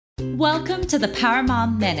Welcome to the Power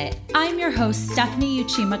Mom Minute. I'm your host, Stephanie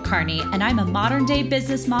Uchima Carney, and I'm a modern-day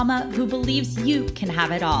business mama who believes you can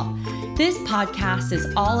have it all. This podcast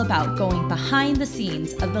is all about going behind the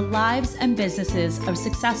scenes of the lives and businesses of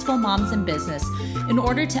successful moms in business in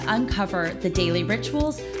order to uncover the daily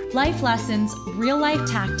rituals, life lessons, real-life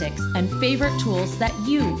tactics, and favorite tools that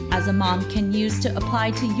you, as a mom, can use to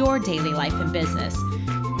apply to your daily life and business.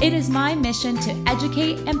 It is my mission to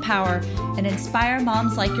educate, empower, and inspire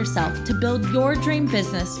moms like yourself to build your dream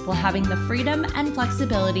business while having the freedom and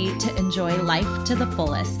flexibility to enjoy life to the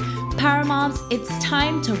fullest. Power Moms, it's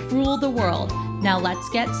time to rule the world. Now let's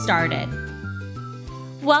get started.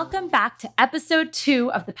 Welcome back to episode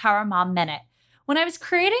 2 of the Power Mom Minute. When I was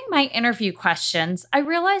creating my interview questions, I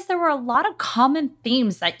realized there were a lot of common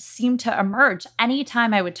themes that seemed to emerge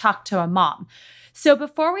anytime I would talk to a mom. So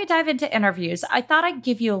before we dive into interviews, I thought I'd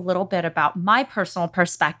give you a little bit about my personal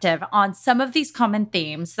perspective on some of these common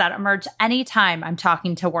themes that emerge anytime I'm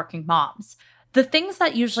talking to working moms. The things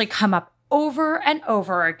that usually come up over and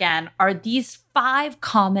over again are these 5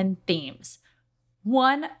 common themes.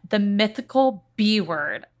 1, the mythical B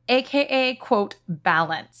word, aka, quote,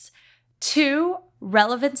 balance. 2,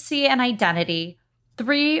 relevancy and identity.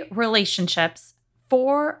 3, relationships.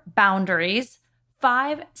 4, boundaries.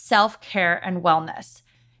 5, self-care and wellness.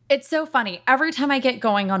 It's so funny. Every time I get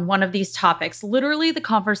going on one of these topics, literally the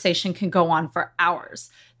conversation can go on for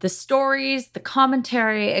hours. The stories, the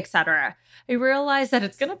commentary, etc. I realize that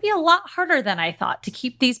it's going to be a lot harder than I thought to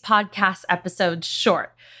keep these podcast episodes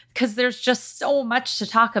short because there's just so much to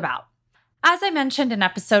talk about. As I mentioned in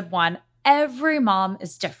episode 1, every mom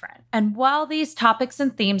is different. And while these topics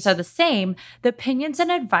and themes are the same, the opinions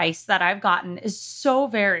and advice that I've gotten is so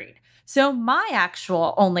varied. So my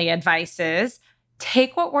actual only advice is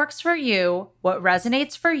take what works for you, what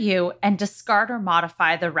resonates for you, and discard or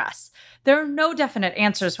modify the rest. There are no definite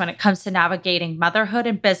answers when it comes to navigating motherhood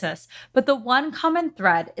and business, but the one common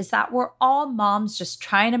thread is that we're all moms just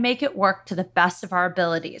trying to make it work to the best of our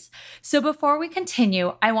abilities. So before we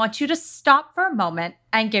continue, I want you to stop for a moment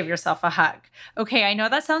and give yourself a hug. Okay, I know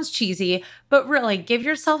that sounds cheesy, but really give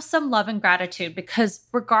yourself some love and gratitude because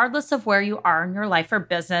regardless of where you are in your life or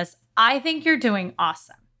business, I think you're doing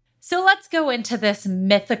awesome. So let's go into this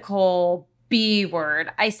mythical B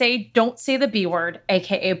word. I say, don't say the B word,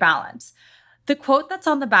 aka balance. The quote that's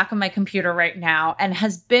on the back of my computer right now and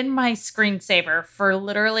has been my screensaver for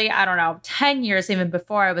literally, 10 years, even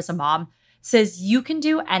before I was a mom, says you can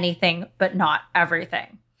do anything, but not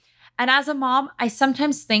everything. And as a mom, I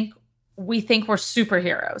sometimes think we're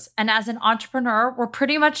superheroes. And as an entrepreneur, we're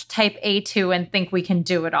pretty much type A2 and think we can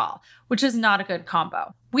do it all, which is not a good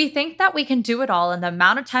combo. We think that we can do it all in the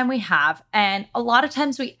amount of time we have. And a lot of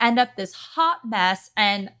times we end up this hot mess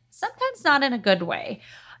and sometimes not in a good way.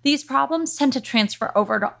 These problems tend to transfer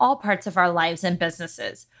over to all parts of our lives and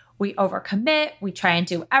businesses. We overcommit, we try and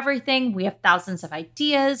do everything, we have thousands of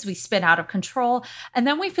ideas, we spin out of control, and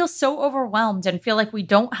then we feel so overwhelmed and feel like we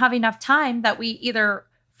don't have enough time that we either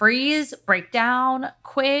freeze, break down,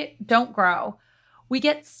 quit, don't grow. We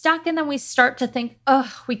get stuck and then we start to think,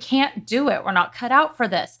 we can't do it. We're not cut out for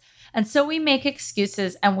this. And so we make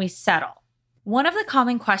excuses and we settle. One of the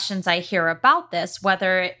common questions I hear about this,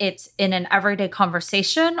 whether it's in an everyday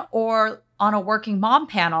conversation or on a working mom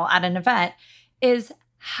panel at an event, is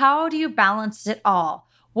how do you balance it all?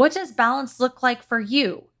 What does balance look like for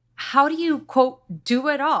you? How do you, quote, do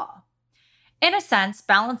it all? In a sense,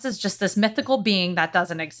 balance is just this mythical being that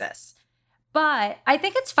doesn't exist. But I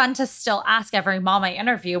think it's fun to still ask every mom I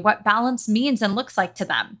interview what balance means and looks like to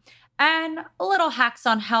them, and little hacks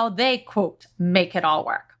on how they, quote, make it all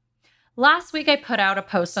work. Last week, I put out a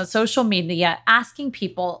post on social media asking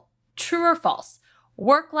people, true or false,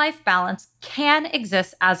 work-life balance can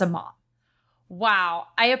exist as a mom. Wow,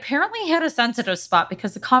 I apparently hit a sensitive spot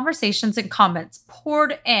because the conversations and comments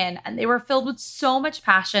poured in and they were filled with so much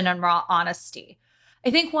passion and raw honesty.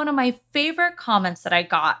 I think one of my favorite comments that I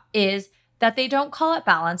got is that they don't call it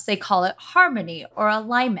balance, they call it harmony or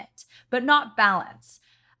alignment, but not balance.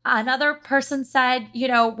 Another person said,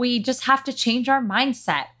 we just have to change our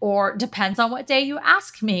mindset, or depends on what day you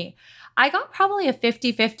ask me. I got probably a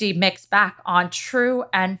 50-50 mix back on true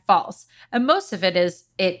and false, and most of it is,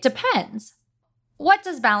 it depends. What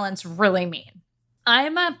does balance really mean?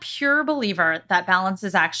 I'm a pure believer that balance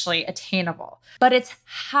is actually attainable, but it's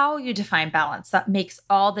how you define balance that makes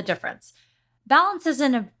all the difference. Balance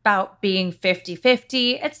isn't about being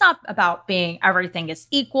 50-50. It's not about being everything is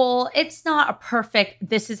equal. It's not a perfect,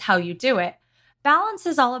 this is how you do it. Balance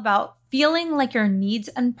is all about feeling like your needs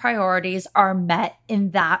and priorities are met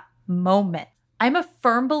in that moment. I'm a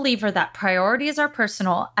firm believer that priorities are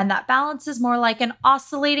personal and that balance is more like an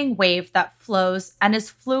oscillating wave that flows and is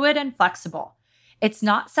fluid and flexible. It's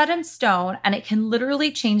not set in stone and it can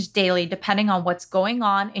literally change daily depending on what's going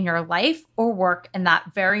on in your life or work in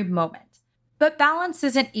that very moment. But balance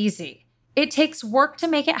isn't easy. It takes work to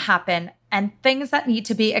make it happen and things that need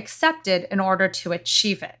to be accepted in order to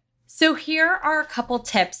achieve it. So here are a couple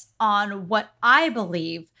tips on what I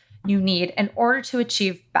believe you need in order to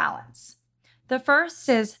achieve balance. The first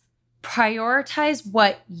is prioritize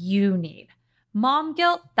what you need. Mom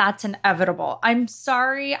guilt, that's inevitable. I'm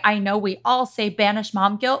sorry. I know we all say banish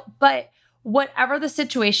mom guilt, but whatever the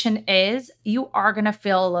situation is, you are going to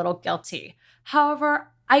feel a little guilty. However,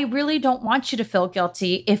 I really don't want you to feel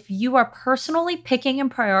guilty if you are personally picking and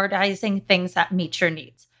prioritizing things that meet your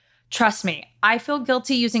needs. Trust me, I feel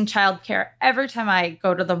guilty using childcare every time I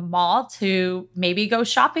go to the mall to maybe go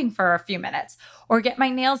shopping for a few minutes or get my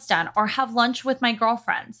nails done or have lunch with my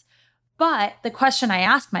girlfriends. But the question I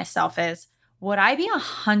ask myself is, would I be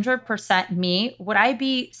 100% me? Would I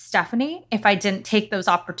be Stephanie if I didn't take those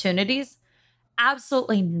opportunities?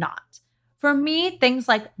 Absolutely not. For me, things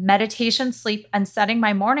like meditation, sleep, and setting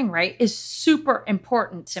my morning right is super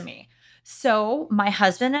important to me. So my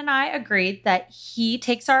husband and I agreed that he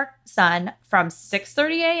takes our son from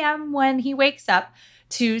 6:30 a.m. when he wakes up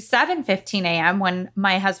to 7:15 a.m. when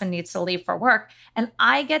my husband needs to leave for work. And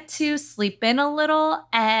I get to sleep in a little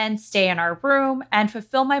and stay in our room and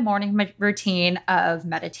fulfill my morning routine of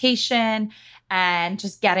meditation and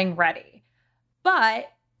just getting ready.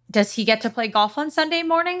 But does he get to play golf on Sunday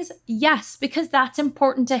mornings? Yes, because that's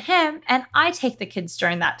important to him. And I take the kids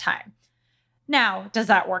during that time. Now, does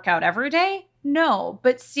that work out every day? No,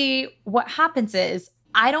 but see, what happens is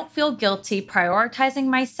I don't feel guilty prioritizing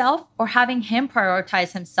myself or having him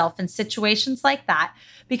prioritize himself in situations like that,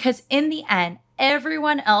 because in the end,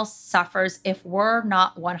 everyone else suffers if we're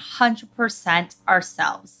not 100%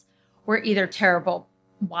 ourselves. We're either terrible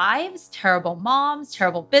wives, terrible moms,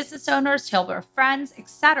 terrible business owners, terrible friends,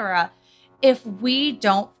 etc., if we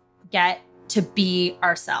don't get to be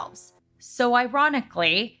ourselves. So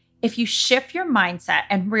ironically, if you shift your mindset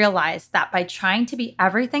and realize that by trying to be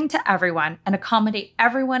everything to everyone and accommodate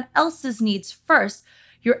everyone else's needs first,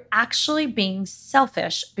 you're actually being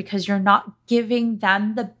selfish because you're not giving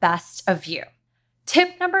them the best of you.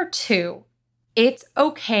 Tip number 2, it's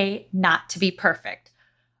okay not to be perfect.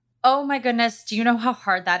 Oh my goodness, do you know how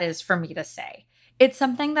hard that is for me to say? It's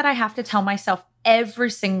something that I have to tell myself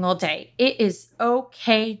every single day. It is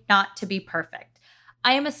okay not to be perfect.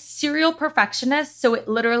 I am a serial perfectionist, so it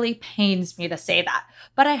literally pains me to say that.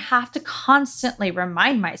 But I have to constantly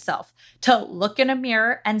remind myself to look in a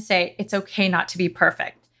mirror and say, it's okay not to be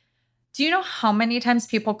perfect. Do you know how many times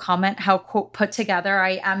people comment how, quote, put together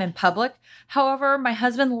I am in public? However, my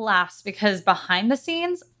husband laughs because behind the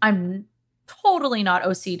scenes, I'm totally not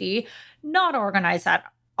OCD, not organized at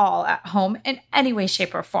all at home in any way,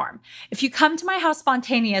 shape, or form. If you come to my house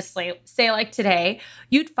spontaneously, say like today,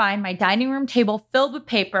 you'd find my dining room table filled with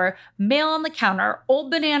paper, mail on the counter, old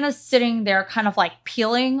bananas sitting there kind of like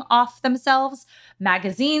peeling off themselves,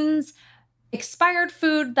 magazines, expired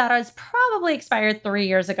food that has probably expired 3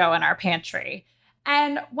 years ago in our pantry.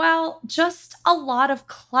 And well, just a lot of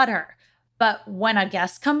clutter. But when a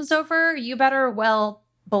guest comes over, you better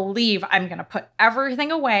believe I'm going to put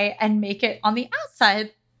everything away and make it on the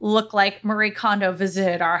outside look like Marie Kondo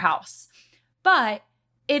visited our house. But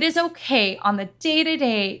it is okay on the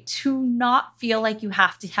day-to-day to not feel like you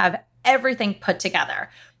have to have everything put together.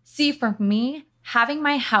 See, for me, having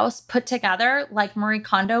my house put together like Marie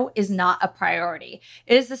Kondo is not a priority.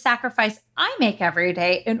 It is the sacrifice I make every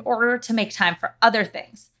day in order to make time for other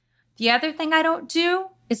things. The other thing I don't do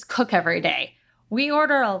is cook every day. We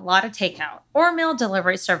order a lot of takeout or meal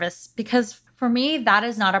delivery service because for me, that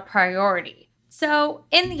is not a priority. So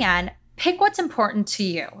in the end, pick what's important to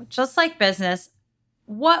you. Just like business,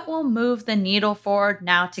 what will move the needle forward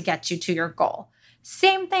now to get you to your goal?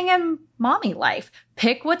 Same thing in mommy life.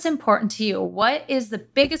 Pick what's important to you. What is the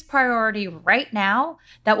biggest priority right now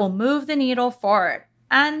that will move the needle forward?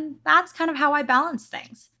 And that's kind of how I balance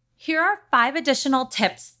things. Here are 5 additional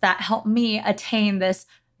tips that help me attain this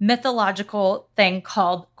mythological thing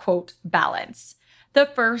called, quote, balance. The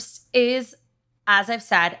first is, as I've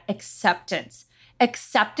said, acceptance.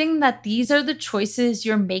 Accepting that these are the choices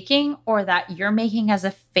you're making or that you're making as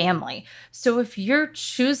a family. So if you're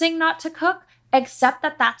choosing not to cook, accept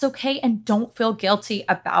that that's okay and don't feel guilty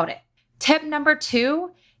about it. Tip number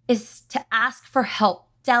 2 is to ask for help,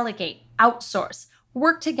 delegate, outsource,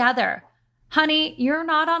 work together. Honey, you're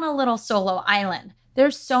not on a little solo island.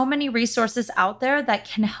 There's so many resources out there that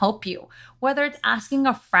can help you, whether it's asking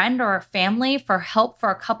a friend or a family for help for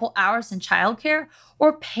a couple hours in childcare,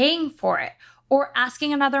 or paying for it, or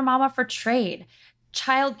asking another mama for trade.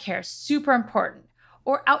 Childcare, super important.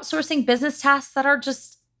 Or outsourcing business tasks that are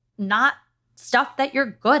just not stuff that you're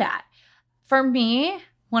good at. For me,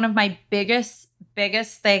 one of my biggest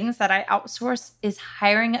things that I outsource is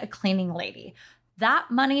hiring a cleaning lady.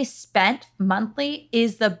 That money spent monthly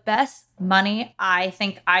is the best money I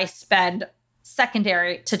think I spend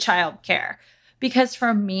secondary to childcare. Because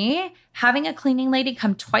for me, having a cleaning lady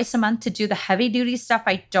come twice a month to do the heavy duty stuff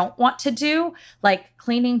I don't want to do, like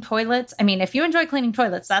cleaning toilets. I mean, if you enjoy cleaning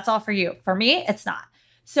toilets, that's all for you. For me, it's not.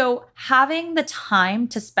 So having the time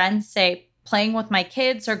to spend, say, playing with my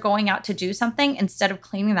kids or going out to do something instead of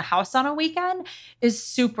cleaning the house on a weekend is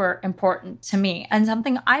super important to me and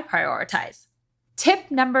something I prioritize. Tip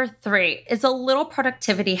number 3 is a little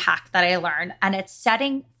productivity hack that I learned, and it's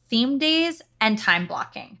setting theme days and time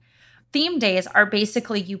blocking. Theme days are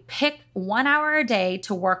basically you pick 1 hour a day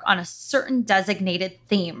to work on a certain designated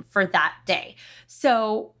theme for that day.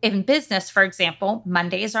 So in business, for example,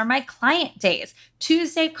 Mondays are my client days,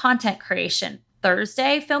 Tuesday, content creation,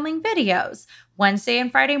 Thursday, filming videos, Wednesday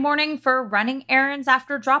and Friday morning for running errands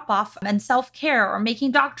after drop-off and self-care or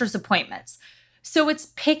making doctor's appointments. So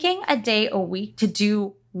it's picking a day a week to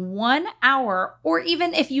do 1 hour, or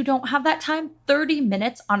even if you don't have that time, 30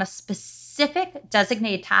 minutes on a specific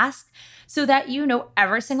designated task so that you know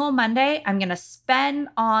every single Monday I'm going to spend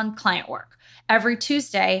on client work. Every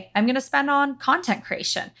Tuesday, I'm going to spend on content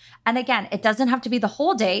creation. And again, it doesn't have to be the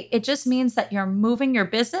whole day. It just means that you're moving your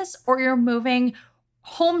business or you're moving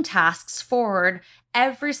home tasks forward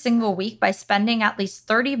every single week by spending at least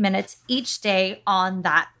 30 minutes each day on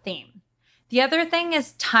that theme. The other thing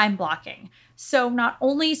is time blocking. So not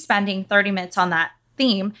only spending 30 minutes on that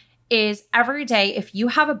theme is every day, if you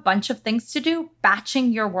have a bunch of things to do,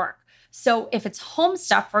 batching your work. So if it's home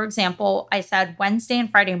stuff, for example, I said Wednesday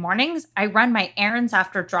and Friday mornings, I run my errands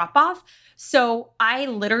after drop off. So I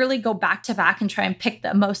literally go back to back and try and pick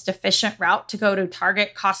the most efficient route to go to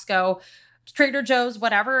Target, Costco, Trader Joe's,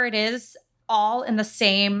 whatever it is, all in the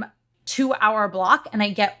same 2-hour block. And I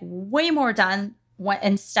get way more done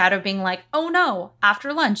instead of being like, oh no,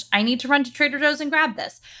 after lunch, I need to run to Trader Joe's and grab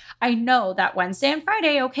this. I know that Wednesday and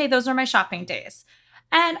Friday, okay, those are my shopping days.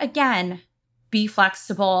 And again, be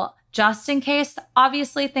flexible just in case,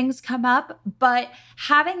 obviously, things come up, but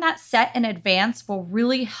having that set in advance will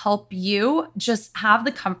really help you just have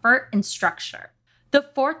the comfort and structure. The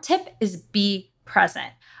 4th tip is be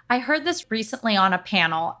present. I heard this recently on a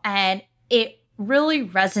panel and it really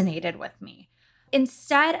resonated with me.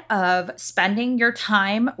 Instead of spending your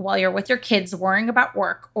time while you're with your kids worrying about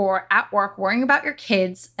work, or at work worrying about your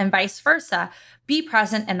kids, and vice versa, be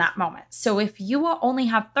present in that moment. So if you will only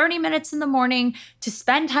have 30 minutes in the morning to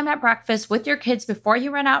spend time at breakfast with your kids before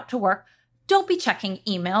you run out to work, don't be checking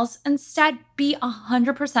emails. Instead, be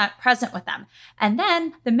 100% present with them. And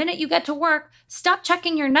then the minute you get to work, stop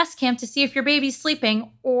checking your Nest Cam to see if your baby's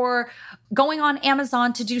sleeping or going on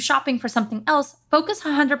Amazon to do shopping for something else. Focus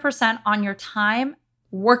 100% on your time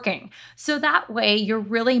working. So that way you're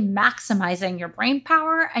really maximizing your brain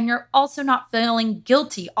power and you're also not feeling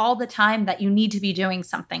guilty all the time that you need to be doing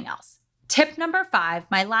something else. Tip number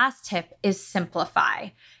 5, my last tip, is simplify.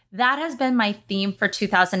 That has been my theme for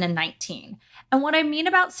 2019. And what I mean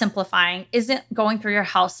about simplifying isn't going through your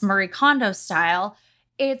house Marie Kondo style.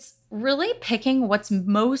 It's really picking what's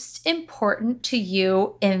most important to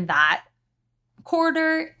you in that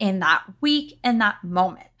quarter, in that week, in that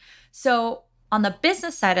moment. So on the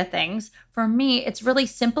business side of things, for me, it's really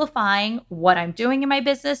simplifying what I'm doing in my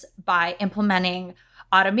business by implementing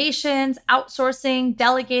automations, outsourcing,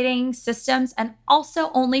 delegating systems, and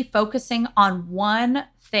also only focusing on one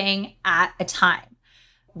thing at a time,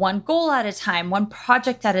 one goal at a time, one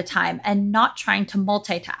project at a time, and not trying to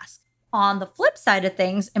multitask. On the flip side of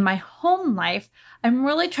things, in my home life, I'm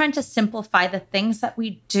really trying to simplify the things that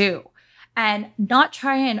we do and not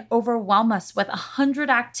try and overwhelm us with 100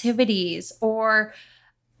 activities or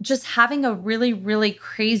just having a really, really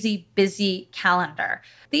crazy busy calendar.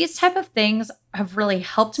 These type of things have really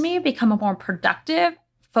helped me become a more productive,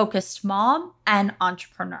 focused mom and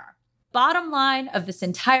entrepreneur. Bottom line of this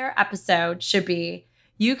entire episode should be,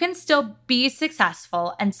 you can still be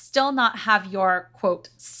successful and still not have your, quote,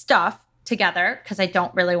 stuff together, because I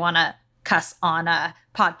don't really want to cuss on a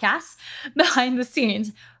podcast behind the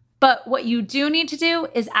scenes. But what you do need to do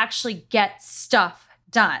is actually get stuff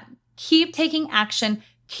done. Keep taking action,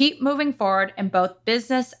 keep moving forward in both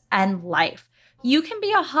business and life. You can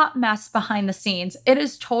be a hot mess behind the scenes. It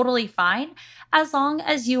is totally fine as long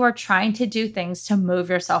as you are trying to do things to move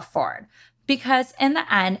yourself forward. Because in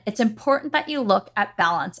the end, it's important that you look at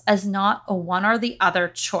balance as not a one or the other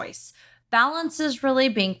choice. Balance is really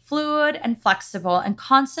being fluid and flexible and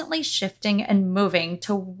constantly shifting and moving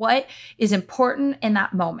to what is important in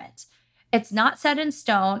that moment. It's not set in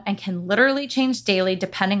stone and can literally change daily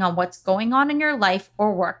depending on what's going on in your life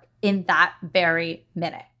or work in that very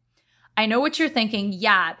minute. I know what you're thinking.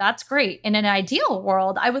 Yeah, that's great. In an ideal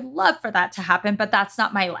world, I would love for that to happen, but that's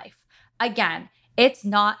not my life. Again, it's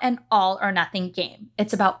not an all or nothing game.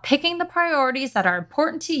 It's about picking the priorities that are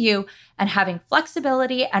important to you and having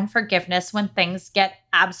flexibility and forgiveness when things get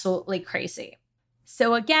absolutely crazy.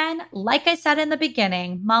 So again, like I said in the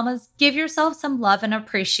beginning, mamas, give yourself some love and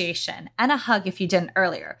appreciation and a hug if you didn't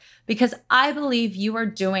earlier, because I believe you are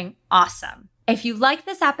doing awesome. If you like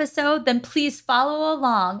this episode, then please follow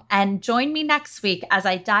along and join me next week as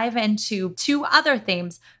I dive into 2 other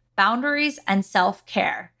themes, boundaries and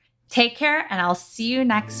self-care. Take care, and I'll see you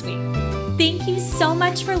next week. Thank you so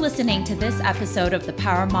much for listening to this episode of the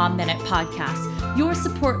Power Mom Minute podcast. Your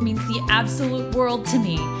support means the absolute world to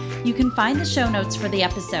me. You can find the show notes for the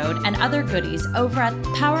episode and other goodies over at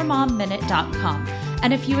powermomminute.com.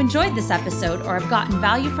 And if you enjoyed this episode or have gotten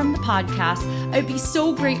value from the podcast, I'd be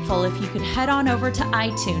so grateful if you could head on over to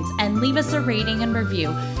iTunes and leave us a rating and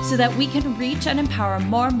review so that we can reach and empower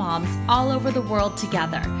more moms all over the world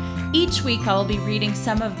together. Each week, I will be reading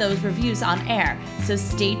some of those reviews on air, so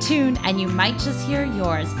stay tuned and you might just hear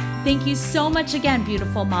yours. Thank you so much again,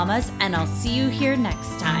 beautiful mamas, and I'll see you here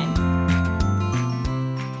next time.